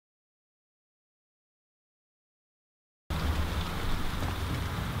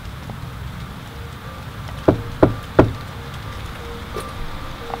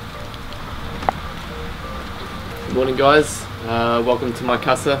Morning guys, welcome to my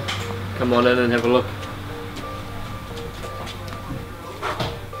casa. Come on in and have a look.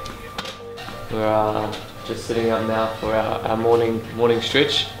 We're just sitting up now for our morning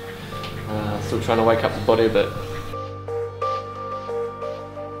stretch. Still trying to wake up the body a bit.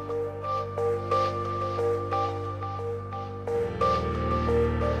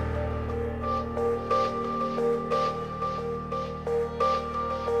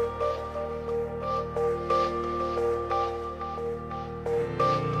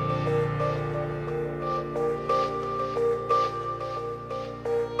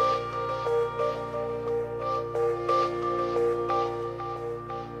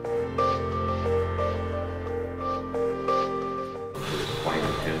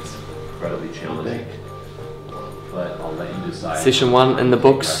 Incredibly challenging, but I'll let you decide. Session 1 in the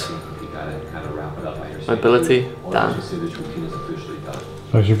books. You gotta kind of wrap it up by yourself. Mobility done.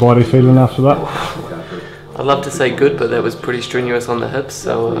 How's your body feeling after that? I'd love to say good, but that was pretty strenuous on the hips,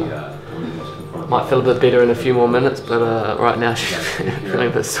 so might feel a bit better in a few more minutes, but right now feeling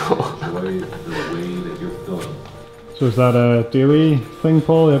a bit sore. So is that a daily thing,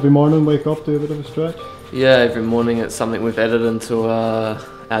 Paul? Every morning wake up, do a bit of a stretch? Yeah, every morning it's something we've added into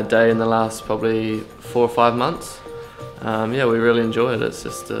our day in the last probably 4 or 5 months. Yeah, we really enjoy it. It's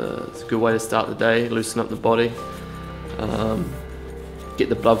just it's a good way to start the day, loosen up the body, get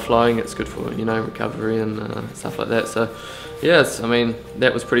the blood flowing. It's good for, you know, recovery and stuff like that. So yes, I mean,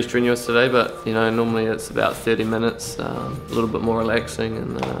 that was pretty strenuous today, but you know, normally it's about 30 minutes, a little bit more relaxing,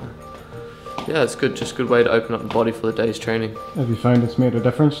 and yeah, it's good. Just a good way to open up the body for the day's training. Have you found it's made a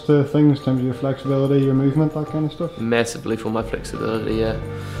difference to things in terms of your flexibility, your movement, that kind of stuff? Massively for my flexibility, yeah.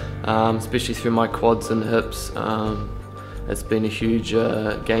 Especially through my quads and hips. It's been a huge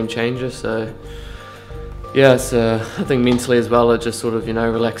game changer. So yeah, I think mentally as well, it just sort of, you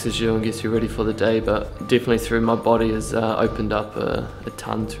know, relaxes you and gets you ready for the day. But definitely through my body has opened up a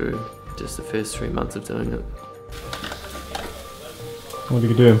ton through just the first 3 months of doing it. What are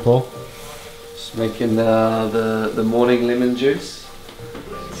you doing, Paul? Just making the morning lemon juice.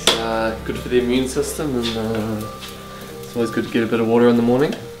 It's good for the immune system, and it's always good to get a bit of water in the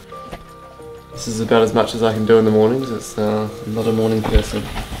morning. This is about as much as I can do in the mornings. It's I'm not a morning person.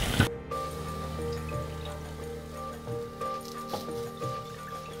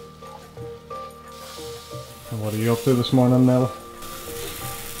 And what are you up to this morning, Nele?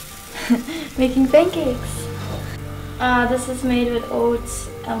 Making pancakes. This is made with oats,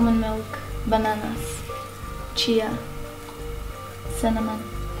 almond milk, bananas, chia, cinnamon.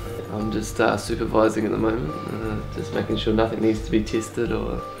 I'm just supervising at the moment, just making sure nothing needs to be tested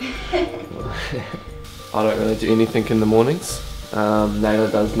or I don't really do anything in the mornings. Nele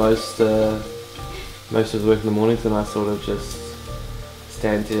does most of the work in the mornings, and I sort of just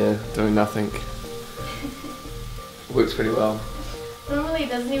stand here doing nothing. Works pretty well. Normally it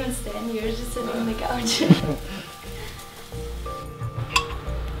doesn't even stand here, it's just sitting on the couch.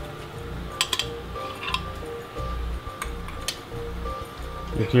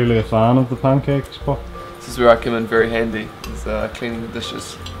 You're clearly a fan of the pancakes, Paul. This is where I come in very handy, is cleaning the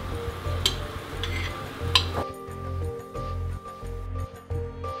dishes.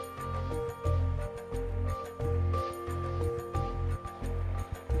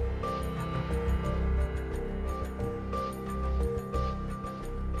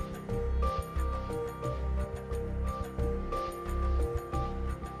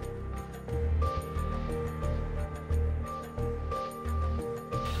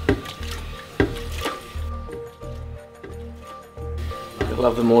 I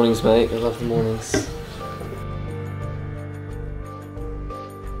love the mornings, mate. I love the mornings.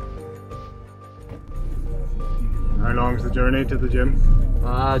 How long's the journey to the gym?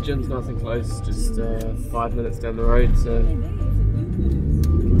 Gym's nice and close, just 5 minutes down the road, so you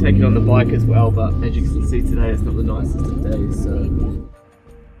can take it on the bike as well, but as you can see today, it's not the nicest of days, so.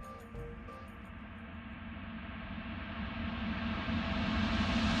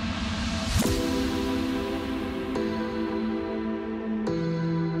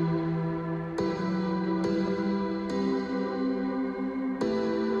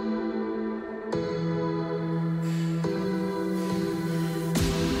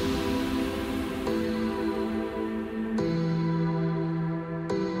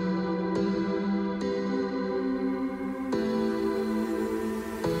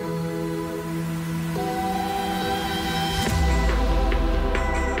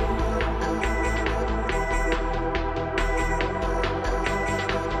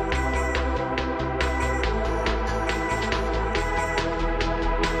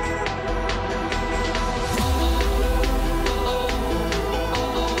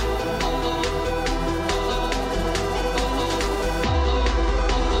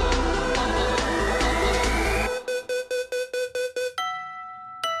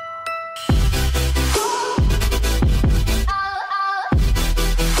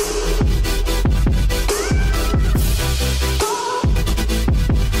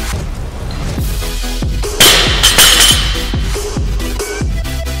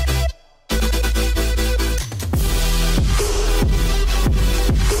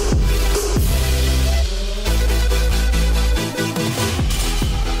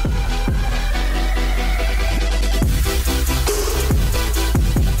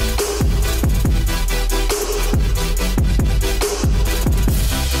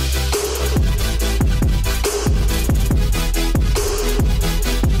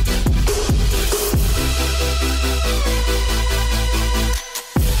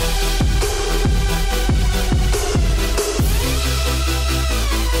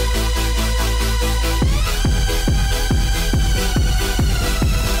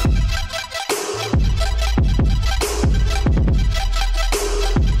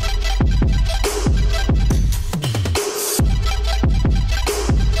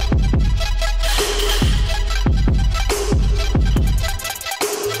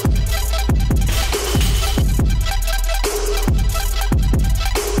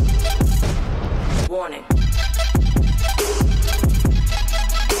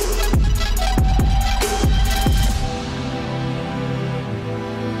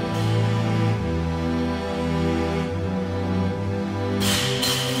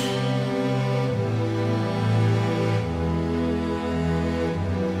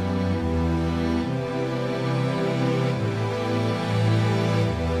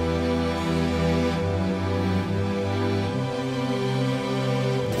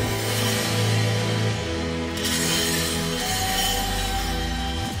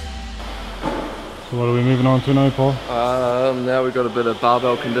 So what are we moving on to now, Paul? Now we've got a bit of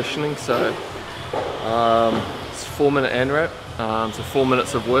barbell conditioning, so it's 4-minute ANRAP, so 4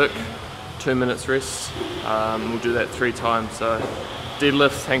 minutes of work, 2 minutes rest. We'll do that 3 times, so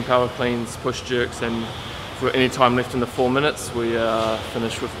deadlifts, hang power cleans, push jerks, and if we've got any time left in the 4 minutes, we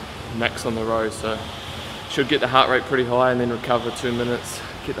finish with max on the row, so should get the heart rate pretty high and then recover 2 minutes,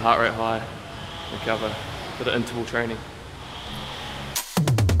 get the heart rate high, recover, bit of interval training.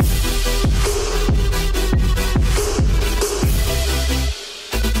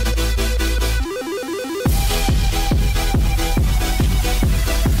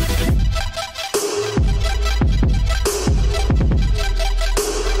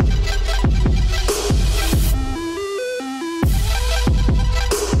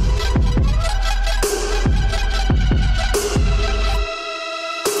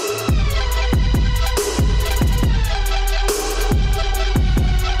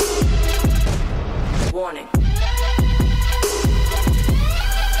 Warning.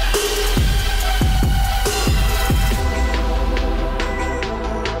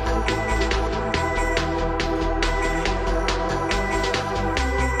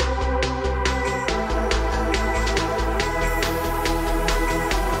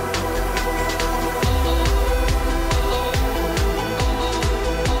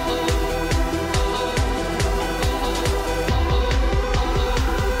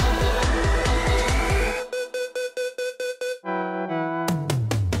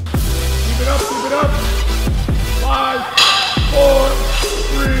 Keep it up. 5, 4,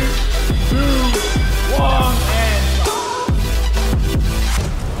 3, 2, 1, and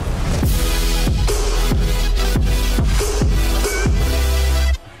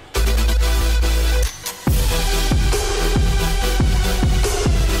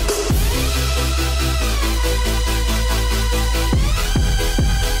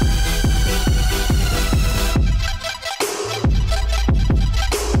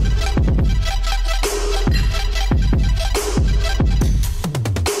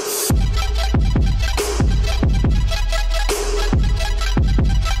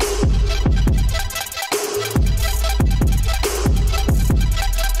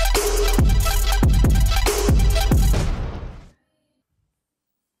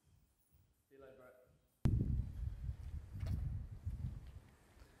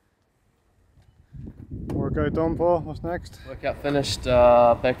Workout done, Paul. What's next? Workout finished,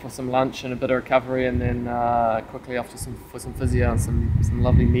 back for some lunch and a bit of recovery, and then quickly after for some physio and some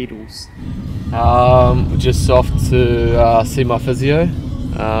lovely needles. We're just off to see my physio.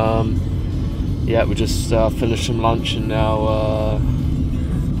 Yeah, we just finished some lunch, and now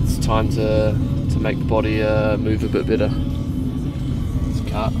it's time to make the body move a bit better. It's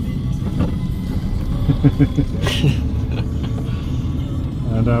cut.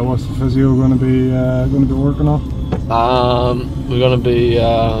 And what's the physio going to be working on? We're going to be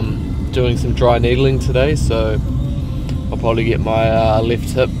doing some dry needling today, so I'll probably get my left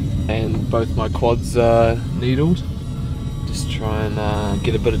hip and both my quads needled. Just try and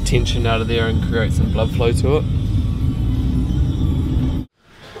get a bit of tension out of there and create some blood flow to it.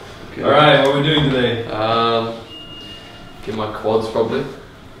 Okay. alright, what are we doing today? Get my quads probably,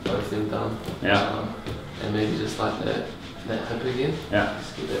 both them done. Yeah. And maybe just like that hip again. Yeah.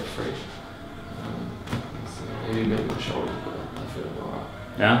 Just get that free. So maybe my shoulders, but I feel alright.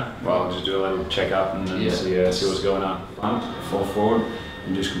 Yeah? Well, just do a little check up and then see what's going on. Fall forward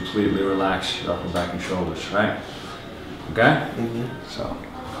and just completely relax your upper back and shoulders, right? Okay? So,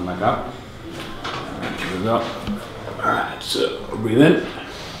 come back up. Alright, here we go. Alright, so breathe in.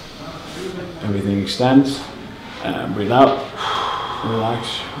 Everything extends. And breathe out.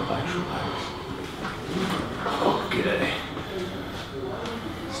 Relax, relax, relax. Okay.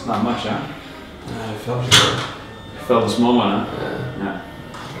 It's not much, huh? I felt it. Felt a small one, huh? Yeah.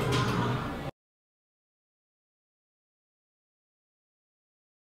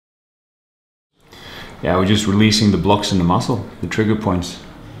 Yeah, we're just releasing the blocks in the muscle, the trigger points.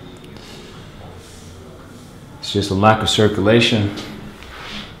 It's just a lack of circulation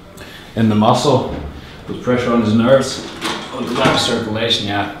in the muscle, with pressure on his nerves, with the lack of circulation,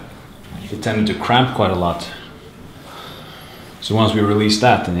 yeah, he tended to cramp quite a lot. So once we release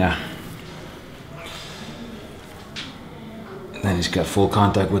that, then yeah. And then he's got full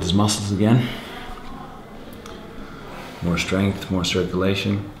contact with his muscles again. More strength, more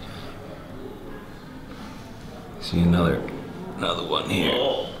circulation. See another one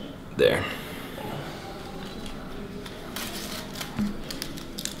here. There.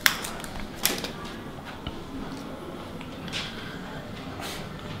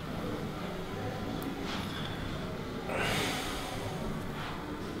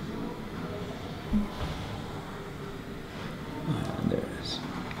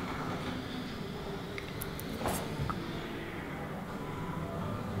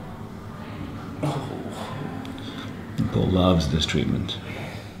 Paul loves this treatment.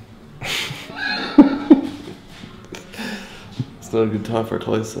 It's not a good time for a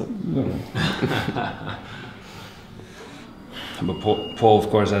close-up. No. But Paul, of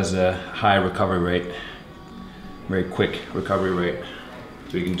course, has a high recovery rate, very quick recovery rate.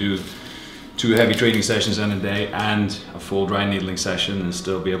 So you can do 2 heavy training sessions in a day and a full dry needling session and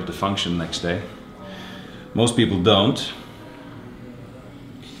still be able to function the next day. Most people don't.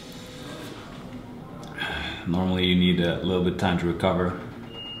 Normally you need a little bit of time to recover.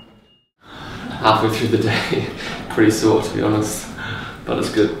 Halfway through the day, pretty sore to be honest, but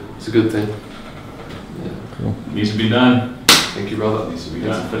it's good. It's a good thing. Yeah. Cool. Needs to be done. Thank you, brother. Needs to be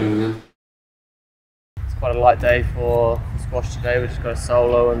Thanks done. for fitting me in. It's quite a light day for squash today. We just got a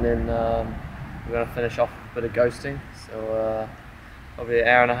solo and then we're going to finish off with a bit of ghosting. So probably an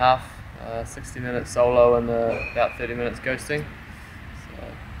hour and a half, 60-minute solo and about 30 minutes ghosting. So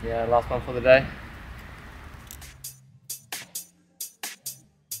yeah, last one for the day.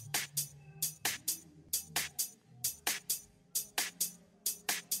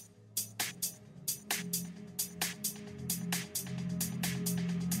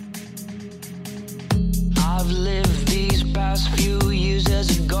 I've lived these past few years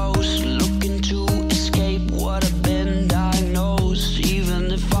as a ghost, looking to escape what I've been diagnosed.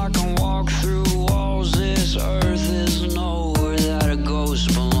 Even if I can walk through walls, this earth is nowhere that a ghost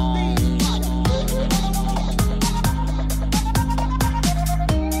belongs.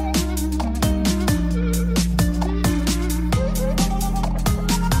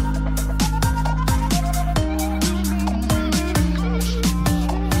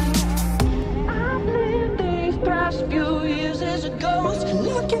 Few years as a ghost,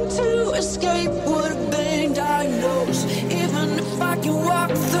 looking to escape what I've been diagnosed. Even if I can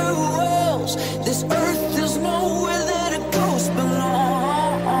walk through walls, this earth is nowhere that a ghost belongs.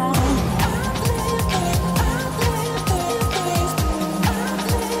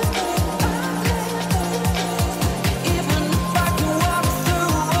 Even if I can walk through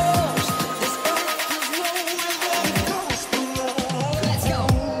walls, this earth is nowhere that a ghost belongs. Let's go.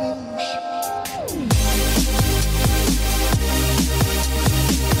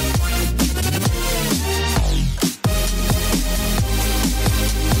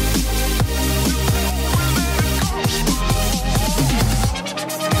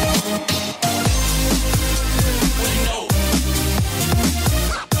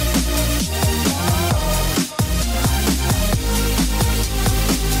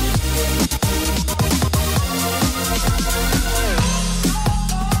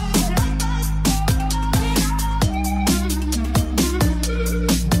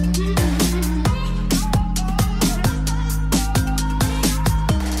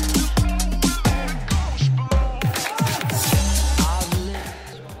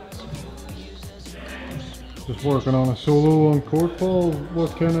 Just working on a solo on court, Paul.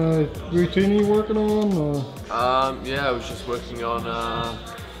 What kind of routine are you working on? Or? Yeah, I was just working on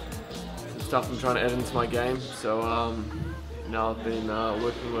some stuff I'm trying to add into my game. So now I've been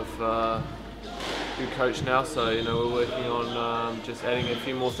working with a good coach now. So we're working on just adding a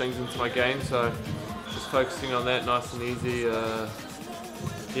few more things into my game. So just focusing on that, nice and easy.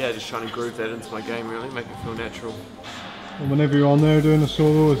 Yeah, just trying to groove that into my game, really, make it feel natural. And whenever you're on there doing a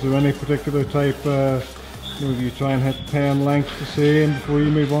solo, is there any particular type? Do you try and hit 10 lengths the same before you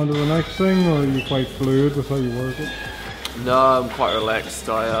move on to the next thing, or are you quite fluid with how you work it? No, I'm quite relaxed.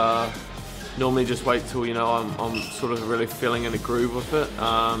 I normally just wait till I'm sort of really feeling in a groove with it.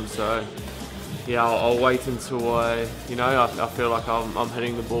 So yeah, I'll wait until I feel like I'm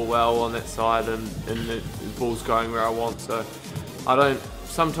hitting the ball well on that side and the ball's going where I want. So I don't.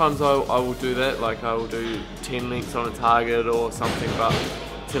 Sometimes I will do that, like I will do 10 lengths on a target or something, but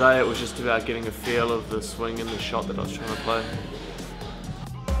today it was just about getting a feel of the swing and the shot that I was trying to play.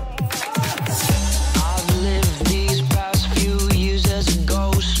 I've lived these past few years as a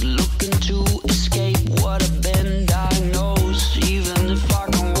ghost, looking to escape what I've been diagnosed. Even if I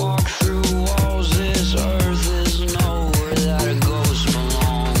can walk through walls, this earth is nowhere that a ghost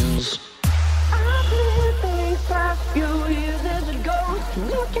belongs. I've lived these past few years as a ghost,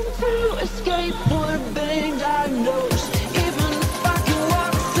 looking to escape what I've been diagnosed. Even if I can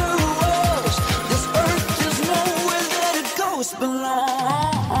walk through walls, this earth is nowhere that a ghost belongs.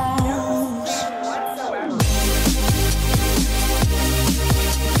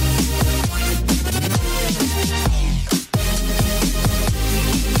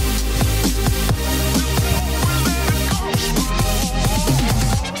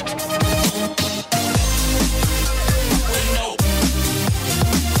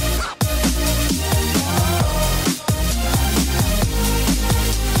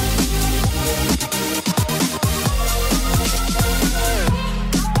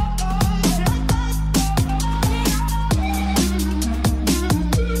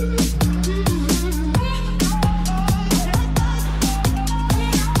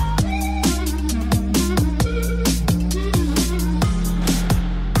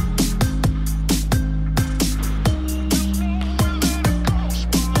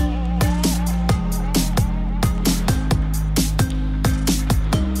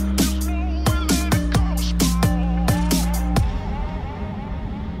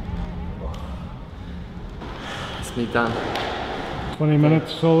 done. 20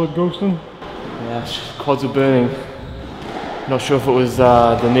 minutes solid ghosting? Yeah, quads were burning. Not sure if it was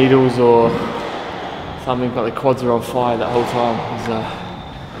the needles or something, but the quads were on fire that whole time. It was a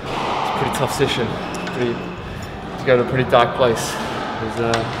pretty tough session. To go to a pretty dark place. It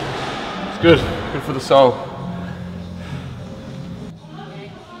was good for the soul.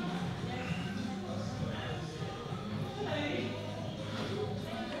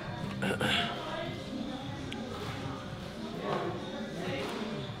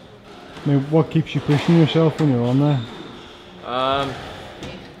 I mean, what keeps you pushing yourself when you're on there?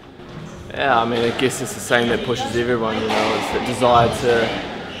 Yeah, I mean, I guess it's the same that pushes everyone, you know, it's the desire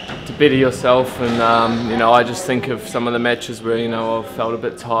to better yourself, and you know, I just think of some of the matches where, you know, I've felt a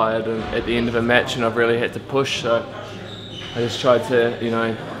bit tired and at the end of a match and I've really had to push, so I just tried to, you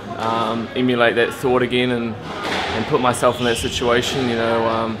know, emulate that thought again and put myself in that situation, you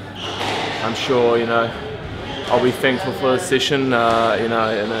know. I'm sure, you know, I'll be thankful for the session, you know,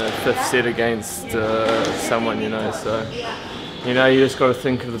 in a 5th set against someone, you know, so, you know, you just got to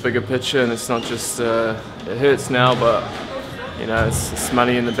think of the bigger picture, and it's not just, it hurts now, but, you know, it's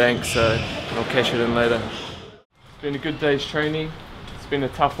money in the bank, so I'll cash it in later. It's been a good day's training, it's been a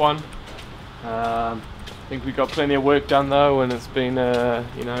tough one. I think we got plenty of work done though, and it's been,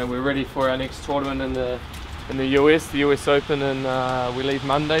 you know, we're ready for our next tournament in the US Open, and we leave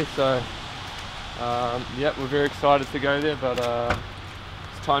Monday, so yeah, we're very excited to go there, but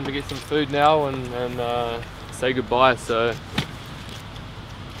it's time to get some food now and say goodbye. So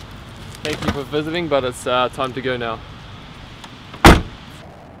thank you for visiting, but it's time to go now.